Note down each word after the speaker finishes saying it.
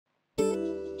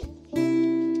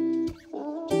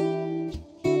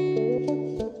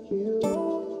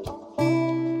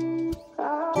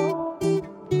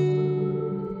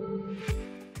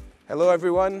Hello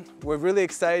everyone, we're really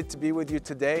excited to be with you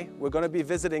today. We're going to be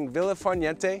visiting Villa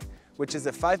Farniente, which is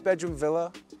a 5-bedroom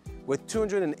villa with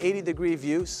 280-degree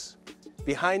views.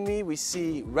 Behind me we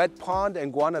see Red Pond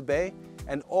and Guana Bay,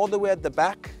 and all the way at the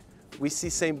back we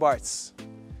see St. Bart's.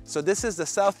 So this is the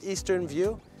southeastern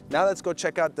view. Now let's go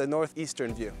check out the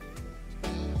northeastern view.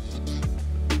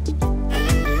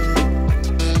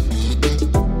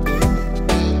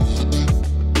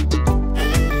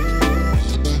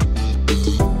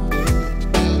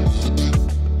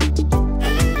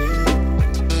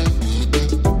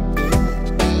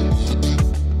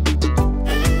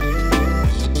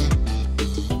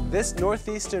 This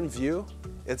northeastern view,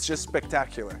 it's just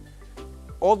spectacular.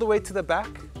 All the way to the back,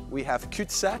 we have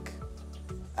cul-de-sac.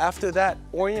 After that,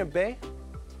 Orient Bay,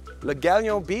 the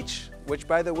Galion Beach, which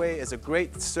by the way is a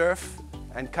great surf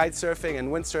and kite surfing and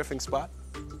windsurfing spot.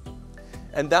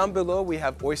 And down below we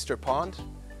have Oyster Pond.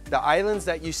 The islands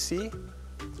that you see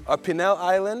are Pinel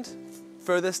Island,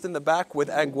 furthest in the back with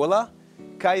Anguilla,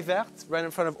 Caille Verte, right in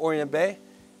front of Orient Bay,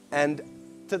 and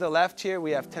to the left here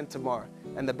we have Tentamar.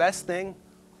 And the best thing,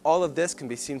 all of this can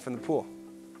be seen from the pool.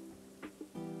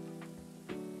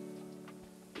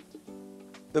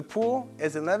 The pool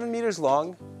is 11 meters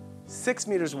long, 6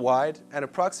 meters wide, and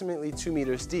approximately 2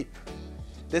 meters deep.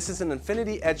 This is an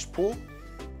infinity edge pool.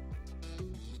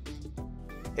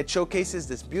 It showcases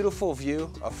this beautiful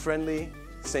view of friendly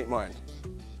St. Maarten.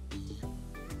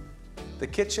 The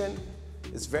kitchen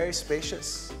is very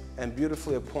spacious and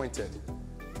beautifully appointed.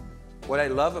 What I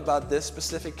love about this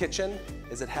specific kitchen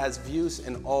is it has views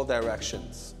in all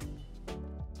directions.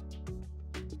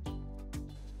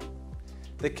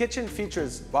 The kitchen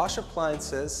features Bosch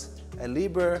appliances, a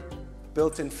Liebherr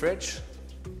built-in fridge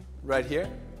right here,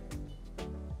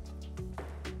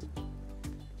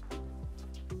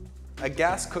 a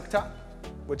gas cooktop,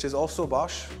 which is also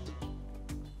Bosch,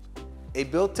 a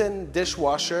built-in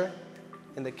dishwasher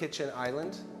in the kitchen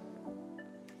island.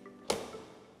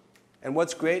 And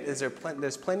what's great is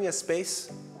there's plenty of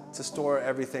space to store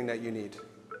everything that you need.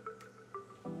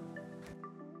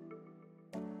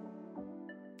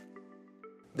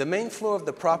 The main floor of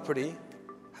the property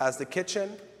has the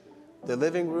kitchen, the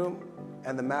living room,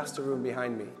 and the master room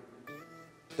behind me.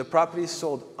 The property is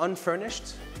sold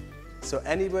unfurnished, so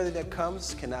anybody that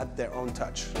comes can add their own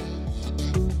touch.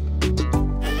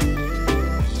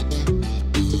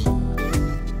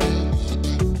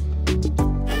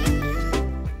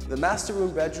 The master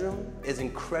room bedroom is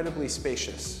incredibly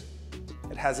spacious.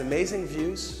 It has amazing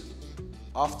views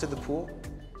off to the pool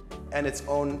and its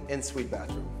own in-suite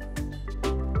bathroom.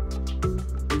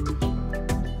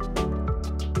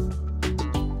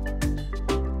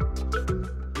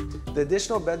 The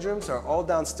additional bedrooms are all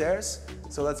downstairs,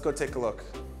 so let's go take a look.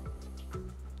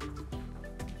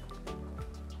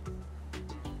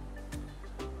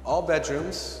 All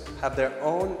bedrooms have their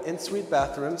own in-suite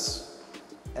bathrooms,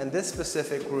 and this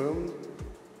specific room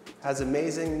has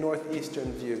amazing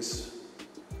northeastern views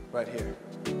right here.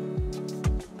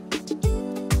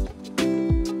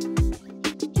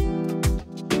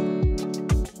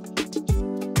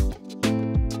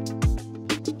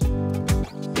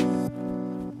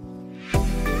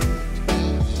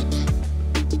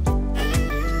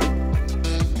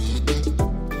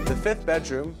 The fifth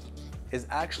bedroom is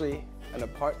actually an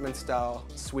apartment-style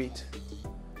suite.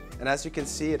 And as you can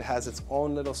see, it has its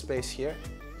own little space here.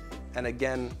 And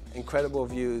again, incredible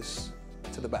views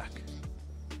to the back.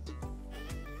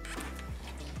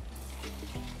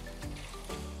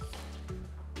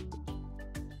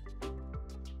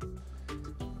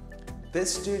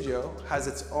 This studio has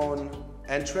its own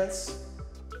entrance,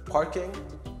 parking,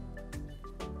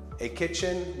 a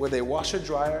kitchen with a washer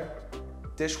dryer,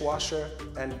 dishwasher,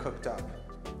 and cooktop.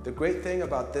 The great thing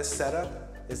about this setup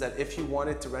is that if you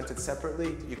wanted to rent it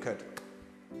separately, you could.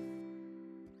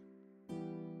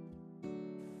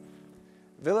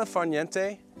 Villa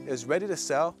Farniente is ready to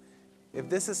sell. If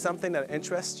this is something that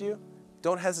interests you,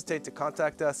 don't hesitate to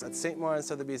contact us at St. Maarten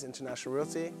Sotheby's International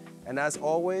Realty. And as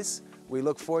always, we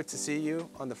look forward to see you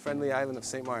on the friendly island of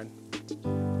St. Maarten.